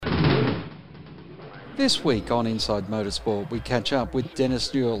This week on Inside Motorsport, we catch up with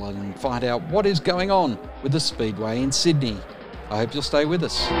Dennis Newell and find out what is going on with the Speedway in Sydney. I hope you'll stay with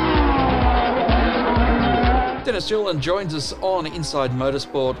us. Dennis Newell joins us on Inside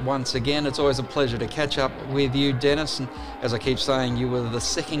Motorsport once again. It's always a pleasure to catch up with you, Dennis. And as I keep saying, you were the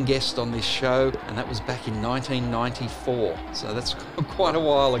second guest on this show, and that was back in 1994. So that's quite a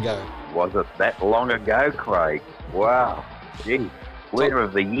while ago. Was it that long ago, Craig? Wow. Gee. Where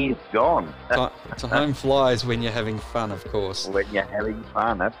have the years gone? Time flies when you're having fun, of course. When you're having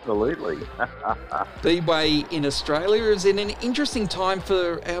fun, absolutely. Speedway in Australia is in an interesting time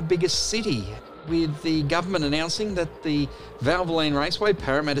for our biggest city, with the government announcing that the Valvoline Raceway,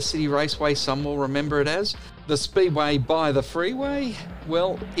 Parramatta City Raceway, some will remember it as, the Speedway by the freeway,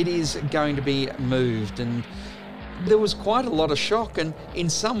 well, it is going to be moved. And there was quite a lot of shock, and in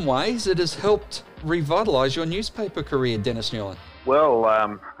some ways it has helped revitalise your newspaper career, Dennis Newell. Well,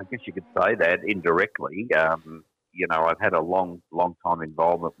 I guess you could say that indirectly. I've had a long time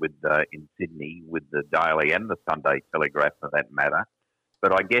involvement with in Sydney with the Daily and the Sunday Telegraph, for that matter.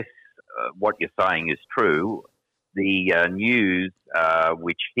 But I guess what you're saying is true. The news,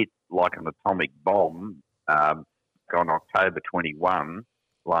 which hit like an atomic bomb on October 21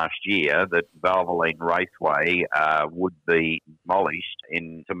 last year, that Valvoline Raceway would be demolished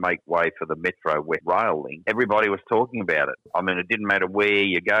to make way for the Metro West Rail Link. Everybody was talking about it. I mean, it didn't matter where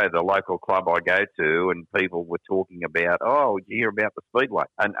you go. The local club I go to, and people were talking about, oh, did you hear about the Speedway?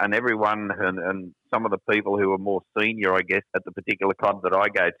 And everyone, and some of the people who are more senior, I guess, at the particular club that I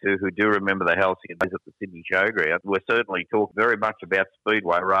go to, who do remember the halcyon days at the Sydney Showground, were certainly talking very much about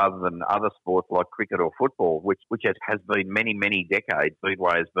Speedway rather than other sports like cricket or football, which has been many, many decades.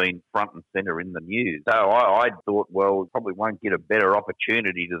 Speedway has been front and centre in the news. So I thought, well, probably won't get a better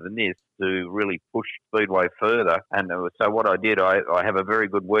opportunity than this to really push Speedway further. And so what I did, I have a very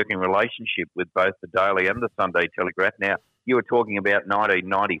good working relationship with both the Daily and the Sunday Telegraph. Now, you were talking about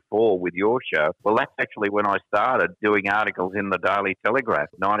 1994 with your show. Well, that's actually when I started doing articles in the Daily Telegraph,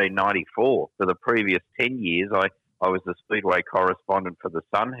 1994. For the previous 10 years, I was the Speedway correspondent for the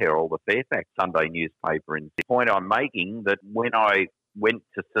Sun Herald, the Fairfax Sunday newspaper. And the point I'm making, that when I went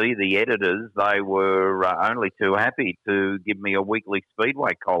to see the editors, they were only too happy to give me a weekly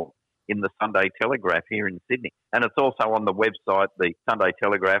Speedway column in the Sunday Telegraph here in Sydney. And it's also on the website, the Sunday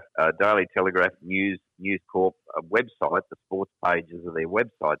Telegraph, Daily Telegraph News Corp website, the sports pages of their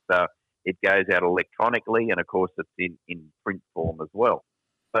website. So it goes out electronically, and of course it's in print form as well.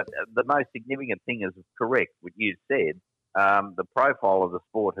 But the most significant thing is correct, what you said. The profile of the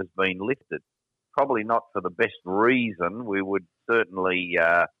sport has been lifted. Probably not for the best reason. We would certainly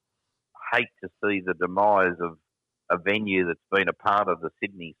hate to see the demise of a venue that's been a part of the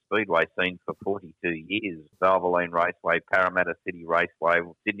Sydney Speedway scene for 42 years. Valvoline Raceway, Parramatta City Raceway,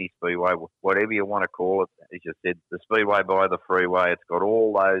 Sydney Speedway, whatever you want to call it. As you said, the Speedway by the freeway, it's got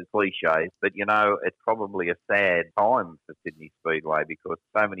all those cliches. But, it's probably a sad time for Sydney Speedway, because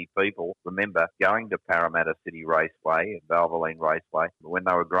so many people remember going to Parramatta City Raceway and Valvoline Raceway when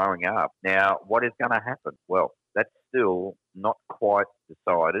they were growing up. Now, what is going to happen? Well, that's still not quite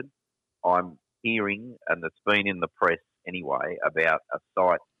decided. I'm hearing, and it's been in the press anyway, about a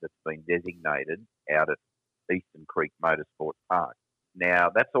site that's been designated out at Eastern Creek Motorsport Park. Now,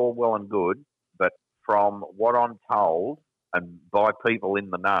 that's all well and good, but from what I'm told, and by people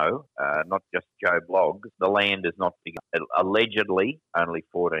in the know, not just Joe Bloggs, the land is not big. Allegedly, only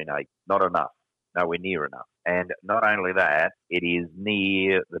 14 acres. Not enough. Nowhere near enough. And not only that, it is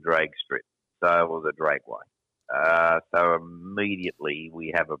near the drag strip, or the dragway. So immediately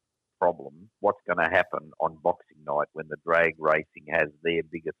we have a problem. What's going to happen on Boxing Night when the drag racing has their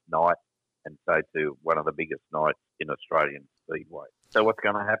biggest night, and so too one of the biggest nights in Australian Speedway? So what's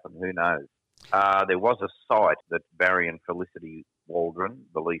going to happen? Who knows? There was a site that Barry and Felicity Waldron,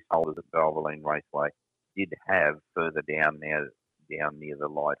 the leaseholders at Valvoline Raceway, did have further down near the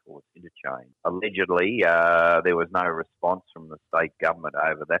Lighthorse interchange. Allegedly, there was no response from the state government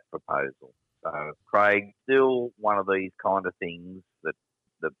over that proposal. So, Craig, still one of these kind of things that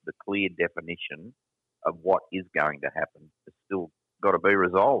the clear definition of what is going to happen has still got to be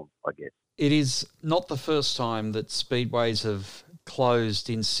resolved, I guess. It is not the first time that speedways have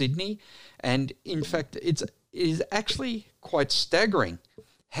closed in Sydney, and in fact it is actually quite staggering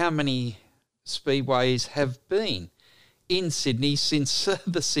how many speedways have been in Sydney since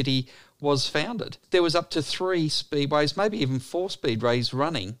the city was founded. There was up to 3 speedways, maybe even 4 speedways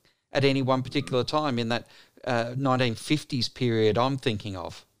running at any one particular time in that 1950s period I'm thinking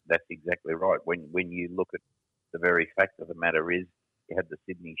of. That's exactly right. When you look at the very fact of the matter is, you had the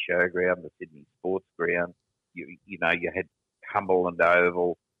Sydney Showground, the Sydney Sports Ground, you had Cumberland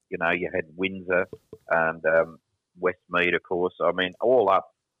Oval, you had Windsor, and Westmead, of course. I mean, all up,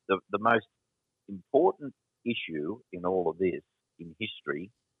 the most important issue in all of this in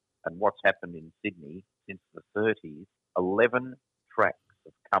history and what's happened in Sydney since the 30s, 11 tracks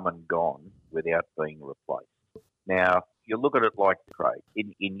have come and gone without being replaced. Now, you look at it like Craig.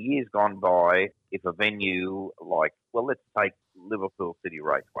 In years gone by, if a venue like, well, let's take Liverpool City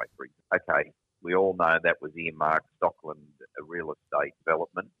Raceway, for example. Okay, we all know that was earmarked Stockland real estate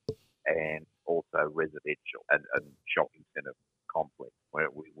development and also residential and shopping centre complex. Where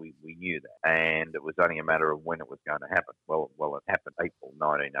we knew that. And it was only a matter of when it was going to happen. Well, it happened April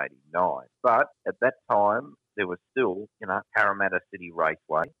 1989. But at that time, there was still, Parramatta City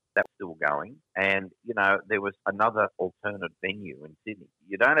Raceway. That was still going. And, there was another alternate venue in Sydney.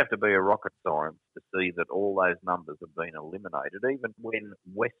 You don't have to be a rocket scientist to see that all those numbers have been eliminated. Even when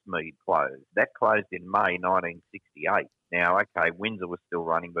Westmead closed, that closed in May 1968. Now, okay, Windsor was still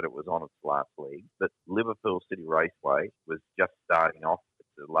running, but it was on its last leg. But Liverpool City Raceway was just starting off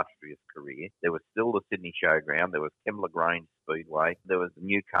its illustrious career. There was still the Sydney Showground. There was Kembla Grange Speedway. There was the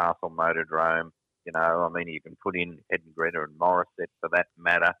Newcastle Motordrome. You can put in Ed and Greta and Morisset for that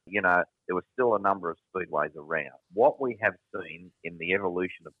matter. There was still a number of speedways around. What we have seen in the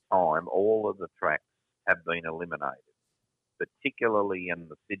evolution of time, all of the tracks have been eliminated, particularly in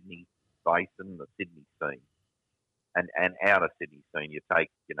the Sydney basin, the Sydney scene. And out of Sydney scene, you take,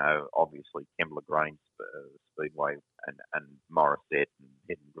 obviously Kembla Grange Speedway and Morisset and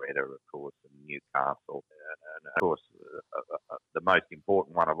Ed and Greta, of course, and Newcastle. And of course, the most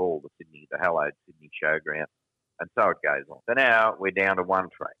important one of all, the hallowed Sydney Showground. And so it goes on. So now we're down to one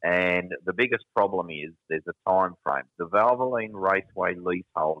track. And the biggest problem is there's a time frame. The Valvoline Raceway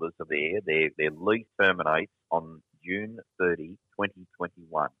leaseholders are there. Their lease terminates on June 30,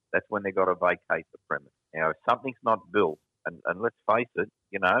 2021. That's when they've got to vacate the premise. Now, if something's not built, and let's face it,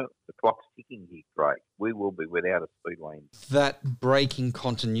 the clock's ticking here, Craig. We will be without a speedway. That breaking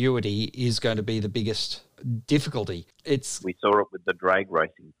continuity is going to be the biggest difficulty. We saw it with the drag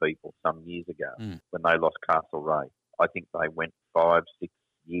racing people some years ago when they lost Castlereagh. I think they went 5-6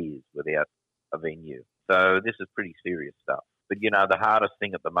 years without a venue. So this is pretty serious stuff. But, the hardest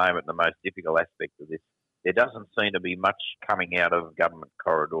thing at the moment, the most difficult aspect of this, there doesn't seem to be much coming out of government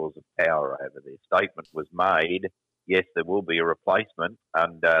corridors of power over this. Statement was made, yes, there will be a replacement,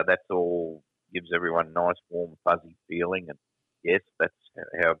 and that's all gives everyone a nice, warm, fuzzy feeling. And yes, that's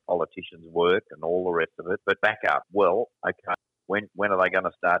how politicians work and all the rest of it. But back up. Well, okay, when are they going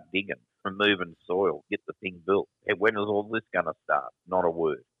to start digging, removing soil, get the thing built? When is all this going to start? Not a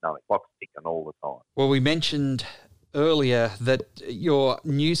word. No, the clock's ticking all the time. Well, we mentioned earlier that your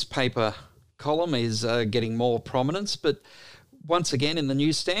newspaper column is getting more prominence, but once again in the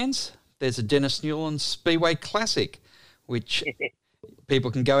newsstands, there's a Dennis Newland Speedway Classic, which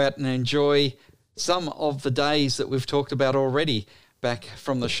people can go out and enjoy some of the days that we've talked about already, back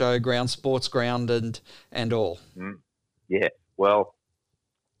from the showground, sports ground, and all. Yeah, well,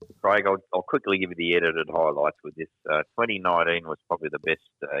 Craig, I'll quickly give you the edited highlights with this. 2019 was probably the best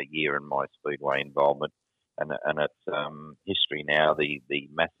year in my Speedway involvement. And its history now, the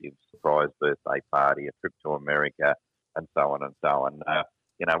massive surprise birthday party, a trip to America, and so on and so on.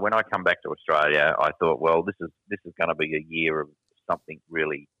 When I come back to Australia, I thought, well, this is going to be a year of something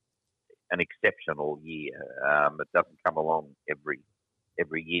really, an exceptional year. It doesn't come along every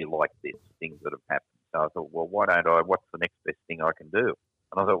year like this, things that have happened. So I thought, well, what's the next best thing I can do?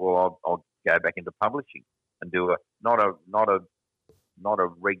 And I thought, well, I'll go back into publishing and do not a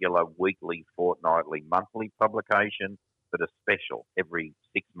regular weekly, fortnightly, monthly publication, but a special every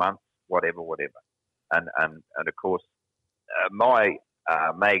 6 months, whatever. And of course, my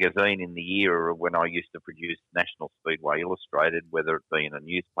magazine in the era when I used to produce National Speedway Illustrated, whether it be in a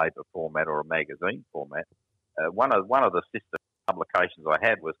newspaper format or a magazine format, one of the sister publications I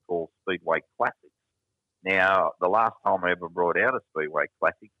had was called Speedway Classics. Now, the last time I ever brought out a Speedway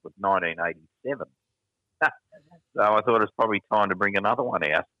Classics was 1987. So I thought it's probably time to bring another one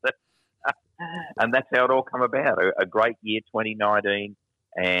out. And that's how it all come about. A great year, 2019,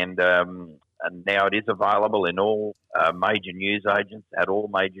 and now it is available in all major newsagents, at all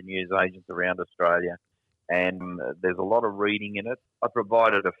major newsagents around Australia. And there's a lot of reading in it. I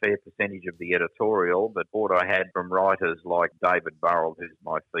provided a fair percentage of the editorial, but what I had from writers like David Burrell, who's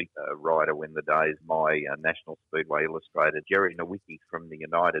my writer in the days, my National Speedway Illustrated, Jerry Nowicki from the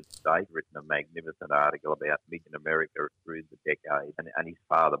United States, written a magnificent article about Mid-America through the decades, and his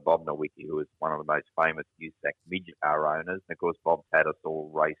father, Bob Nowicki, who was one of the most famous USAC midget car owners. And of course, Bob had us all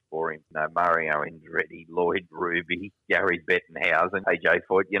race for him. Mario Andretti, Lloyd Ruby, Gary Bettenhausen, AJ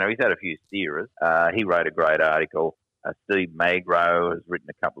Foyt. He's had a few steerers. He wrote a great article. Steve Magro has written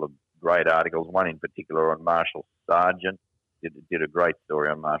a couple of great articles. One in particular on Marshall Sargent. Did a great story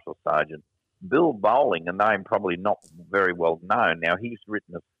on Marshall Sargent. Bill Bowling, a name probably not very well known. Now, he's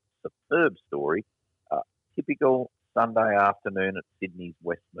written a superb story, typical Sunday afternoon at Sydney's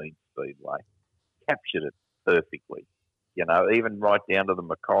Westmead Speedway. Captured it perfectly. You know, even right down to the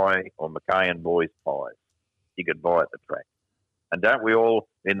Mackay and Boys pies you could buy at the track. And don't we all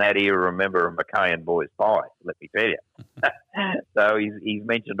in that era remember a Mackay and Boys pie, let me tell you. So he's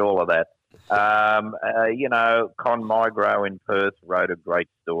mentioned all of that. You know, Con Migro in Perth wrote a great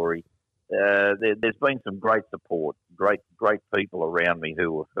story. There's been some great support, great people around me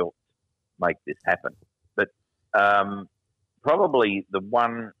who have helped make this happen. But probably the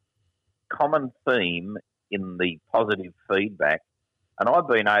one common theme in the positive feedback, and I've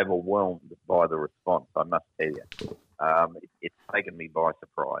been overwhelmed by the response, I must tell you. It's taken me by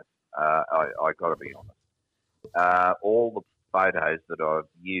surprise. I got to be honest. All the photos that I've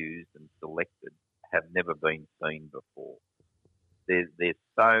used and selected have never been seen before. There's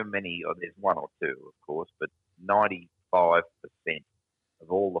so many, or there's one or two, of course, but 95% of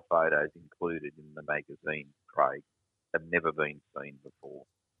all the photos included in the magazine, Craig, have never been seen before.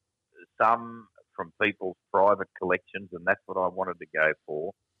 Some from people's private collections, and that's what I wanted to go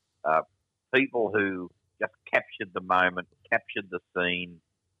for. People who just captured the moment, captured the scene,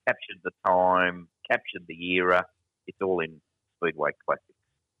 captured the time, captured the era. It's all in Speedway Classics.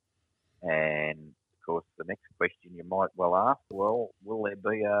 And, of course, the next question you might well ask, well, will there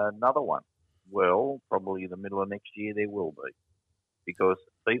be another one? Well, probably in the middle of next year there will be, because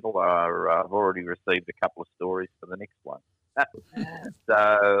people have already received a couple of stories for the next one.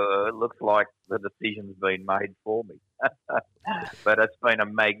 So it looks like the decision's been made for me. But it's been a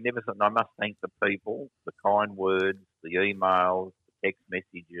magnificent, I must thank the people, the kind words, the emails, the text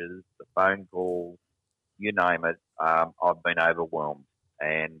messages, the phone calls, you name it. I've been overwhelmed,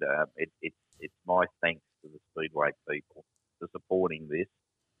 and it's my thanks to the Speedway people for supporting this,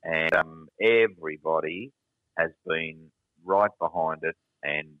 and everybody has been right behind it,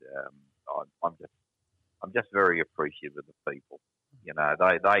 and I'm just very appreciative of the people. You know,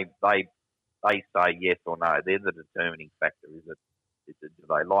 they say yes or no. They're the determining factor. Is it do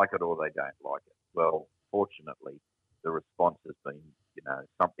they like it or they don't like it? Well, fortunately, the response has been, you know,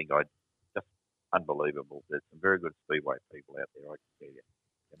 something just unbelievable. There's some very good Speedway people out there, I can tell you.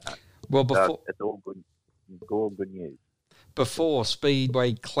 You know? Well, it's all good news. Before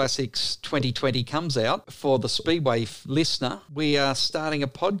Speedway Classics 2020 comes out, for the Speedway listener, we are starting a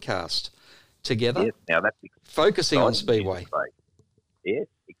podcast together. Yes, now that's focusing on Speedway. Yes,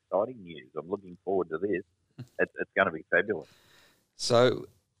 exciting news. I'm looking forward to this. It's going to be fabulous. So,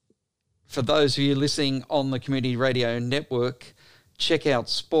 for those of you listening on the Community Radio Network, check out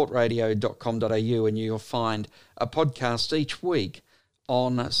sportradio.com.au and you'll find a podcast each week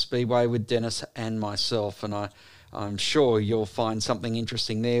on Speedway with Dennis and myself. And I'm sure you'll find something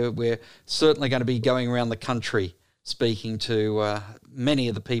interesting there. We're certainly going to be going around the country speaking to many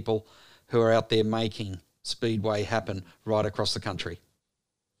of the people who are out there making Speedway happen right across the country.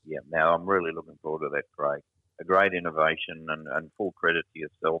 Yeah, now I'm really looking forward to that, Craig. A great innovation, and full credit to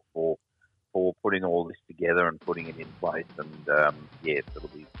yourself for putting all this together and putting it in place. And yes, it'll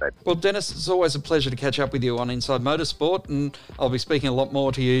be fabulous. Well, Dennis, it's always a pleasure to catch up with you on Inside Motorsport, and I'll be speaking a lot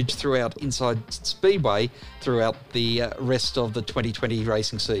more to you throughout Inside Speedway throughout the rest of the 2020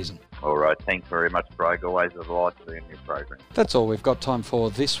 racing season. All right, thanks very much, Craig. Always a delight to be in your program. That's all we've got time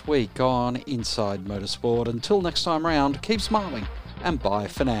for this week on Inside Motorsport. Until next time round, keep smiling and bye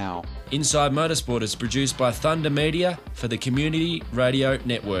for now. Inside Motorsport is produced by Thunder Media for the Community Radio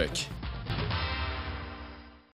Network.